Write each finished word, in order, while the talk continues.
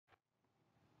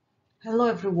Hello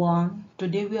everyone,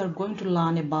 today we are going to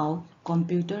learn about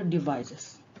computer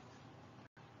devices.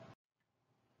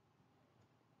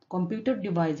 Computer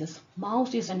devices.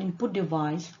 Mouse is an input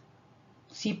device,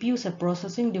 CPU is a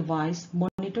processing device,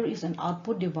 monitor is an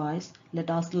output device. Let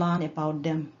us learn about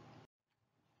them.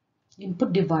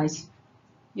 Input device.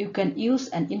 You can use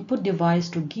an input device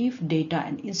to give data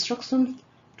and instructions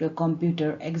to a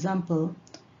computer. Example,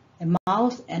 a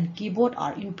mouse and keyboard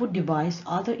are input devices.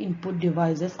 Other input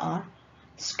devices are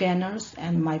scanners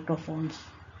and microphones.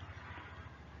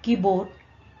 Keyboard.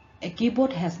 A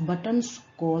keyboard has buttons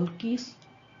called keys.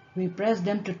 We press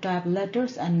them to type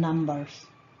letters and numbers.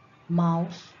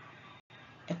 Mouse.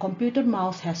 A computer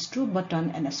mouse has two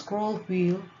buttons and a scroll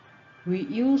wheel. We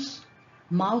use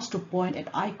mouse to point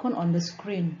at icon on the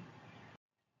screen.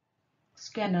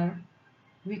 Scanner.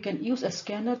 We can use a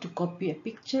scanner to copy a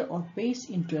picture or paste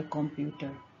into a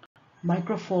computer.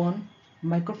 Microphone.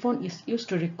 Microphone is used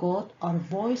to record our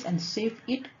voice and save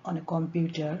it on a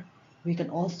computer. We can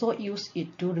also use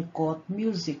it to record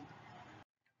music.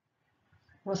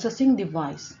 Processing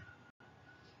device.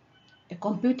 A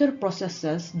computer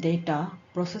processes data.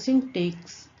 Processing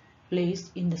takes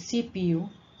place in the CPU,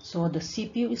 so the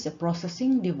CPU is a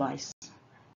processing device.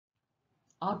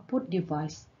 Output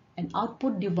device. An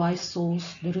output device shows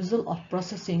the result of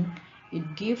processing.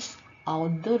 It gives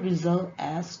out the result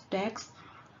as text,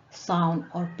 sound,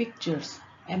 or pictures.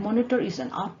 A monitor is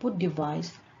an output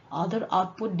device. Other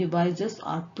output devices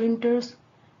are printers,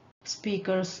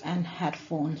 speakers, and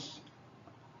headphones.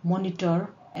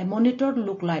 Monitor. A monitor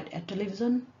looks like a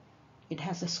television. It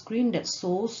has a screen that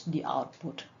shows the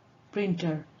output.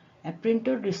 Printer. A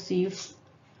printer receives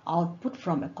output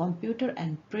from a computer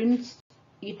and prints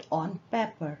it on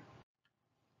paper.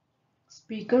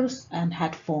 Speakers and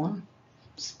headphones.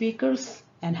 Speakers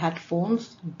and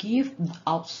headphones give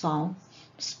out sound.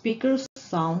 Speakers'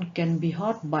 sound can be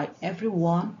heard by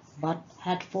everyone, but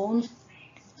headphones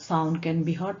sound can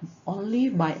be heard only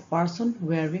by a person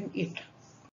wearing it.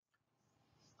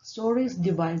 Storage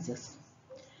devices.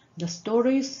 The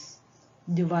storage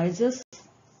devices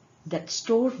that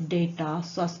store data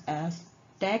such as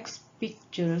text,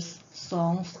 pictures,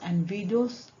 songs, and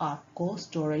videos are called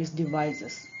storage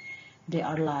devices. They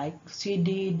are like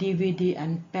CD, DVD,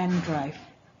 and pen drive.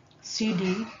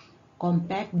 CD,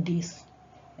 compact disc.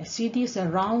 A CD is a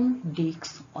round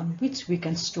disc on which we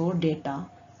can store data.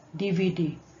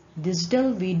 DVD,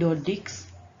 digital video disc.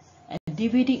 A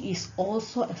DVD is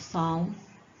also a sound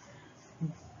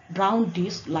round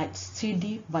disc like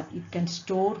CD, but it can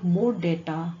store more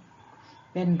data.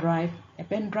 Pen drive. A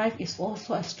pen drive is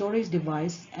also a storage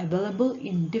device available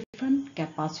in different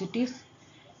capacities.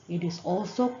 It is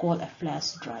also called a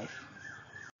flash drive.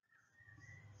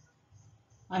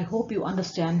 I hope you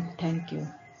understand. Thank you.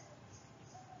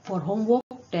 For homework,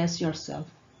 test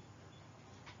yourself.